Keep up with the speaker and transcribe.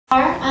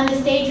On the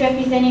stage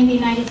representing the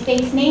United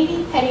States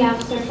Navy, Petty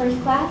Officer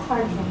First Class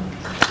Hardison.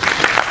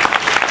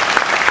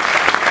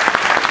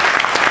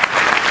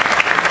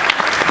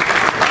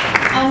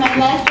 On my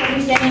left,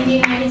 representing the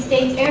United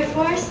States Air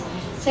Force,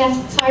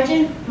 Staff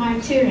Sergeant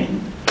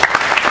Marturin.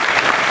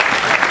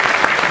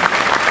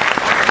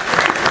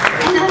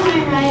 And on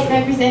my right,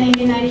 representing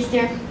the United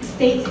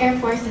States Air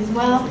Force as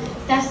well,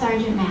 Staff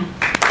Sergeant Matt.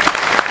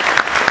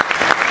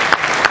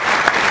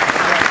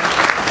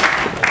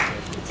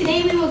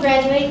 Today we will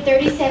graduate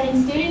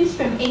 37 students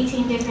from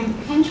 18 different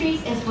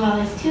countries as well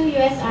as 2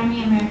 U.S.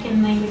 Army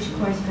American Language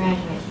Course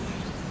graduates.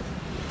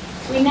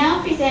 We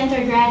now present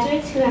our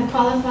graduates who have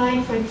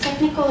qualified for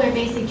technical or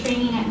basic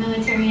training at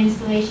military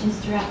installations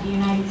throughout the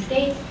United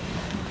States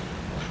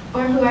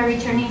or who are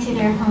returning to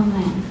their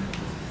homeland.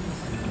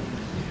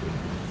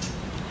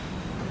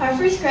 Our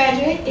first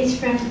graduate is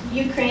from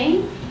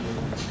Ukraine.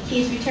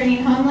 He is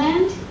returning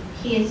homeland.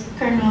 He is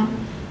Colonel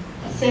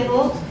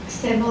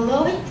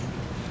Rezwani.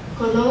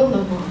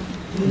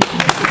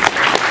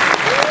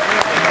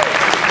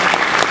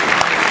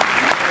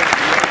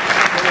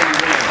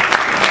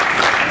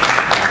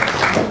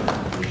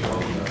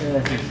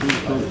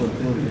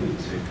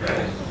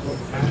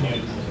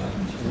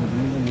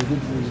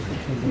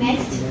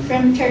 Next,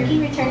 from Turkey,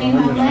 returning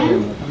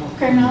homeland,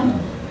 Colonel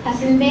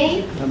Hasan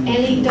Bey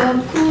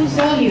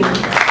Elidokuzolu.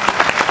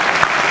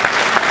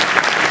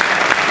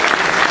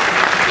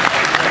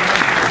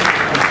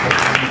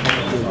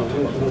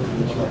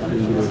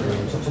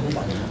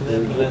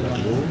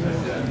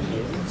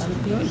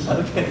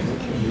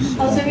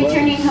 Also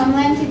returning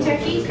homeland to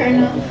Turkey,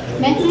 Colonel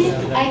Mehmet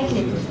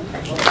Ayklit.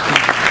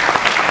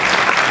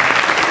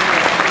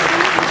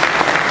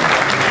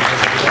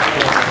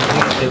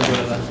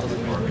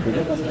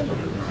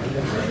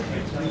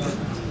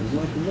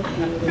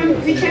 From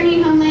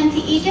returning homeland to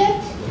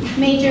Egypt,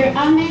 Major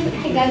Ahmed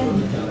Hegazi.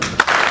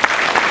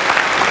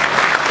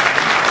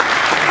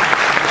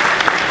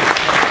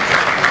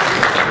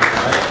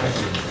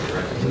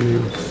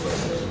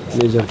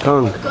 Major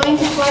Kang. Going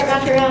to Fort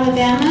Rucker,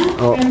 Alabama,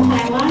 from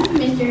Taiwan,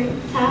 Mr.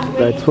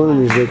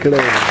 Rezwani is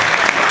there.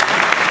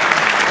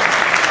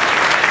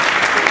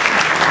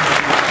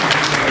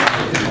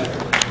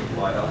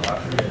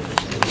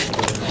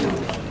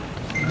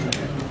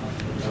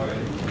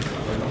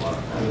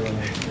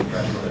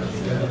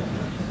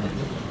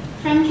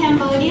 From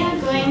Cambodia,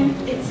 going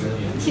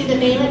to the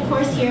DLIELC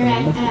course here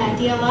at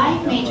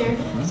DLI, Major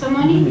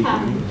Somoni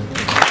Kang.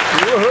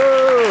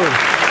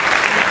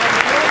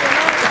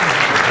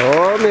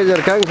 Oh, Major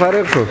Kang,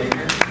 Fareko.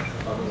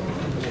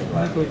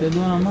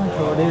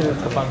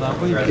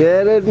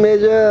 Get it,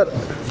 Major.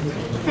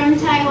 From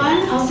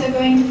Taiwan, also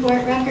going to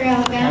Fort Rucker,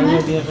 Alabama,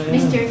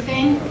 Mr.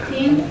 Feng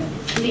Ping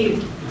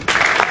Liu.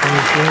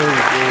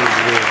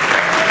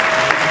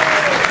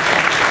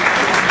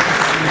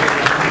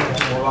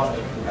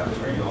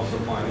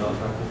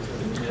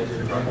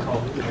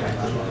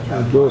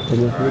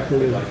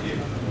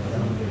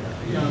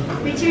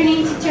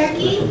 Returning to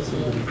Turkey,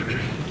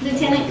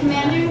 Lieutenant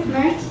Commander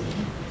Mert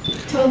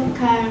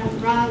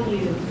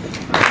Tokaroglu.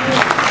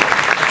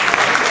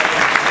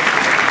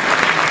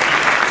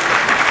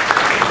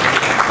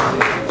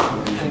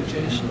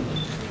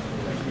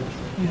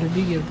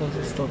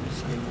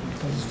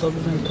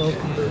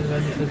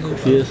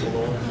 Yes.